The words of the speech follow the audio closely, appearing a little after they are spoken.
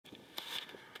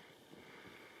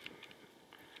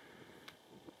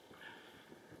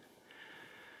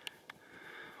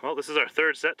Well, this is our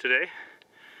third set today.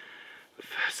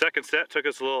 The second set took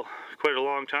us quite a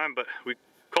long time, but we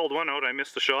called one out. I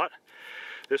missed the shot.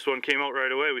 This one came out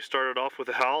right away. We started off with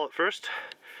a howl at first,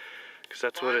 because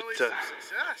that's what it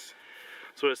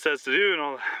says to do in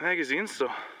all the magazines. So,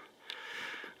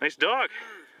 nice dog.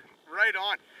 Right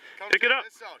on. Pick it up.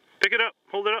 Pick it up.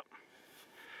 Hold it up.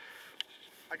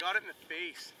 I got it in the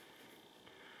face.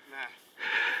 Nah.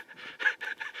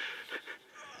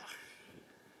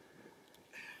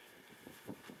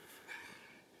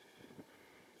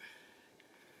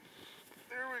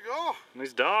 There we go.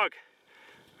 Nice dog.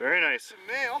 Very nice. It's a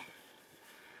male.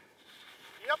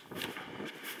 Yep.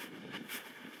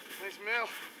 Nice male.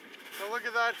 Now look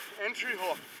at that entry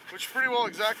hole, which is pretty well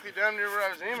exactly down near where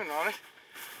I was aiming on it.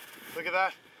 Look at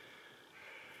that.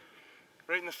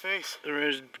 Right in the face.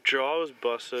 His jaw was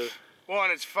busted. Well,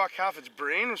 and half its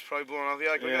brain was probably blown off.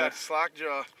 Yeah, like, look at that slack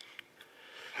jaw.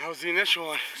 That was the initial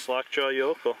one. Slack jaw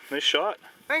yokel. Nice shot.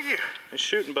 Thank you. Nice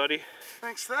shooting, buddy.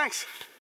 Thanks.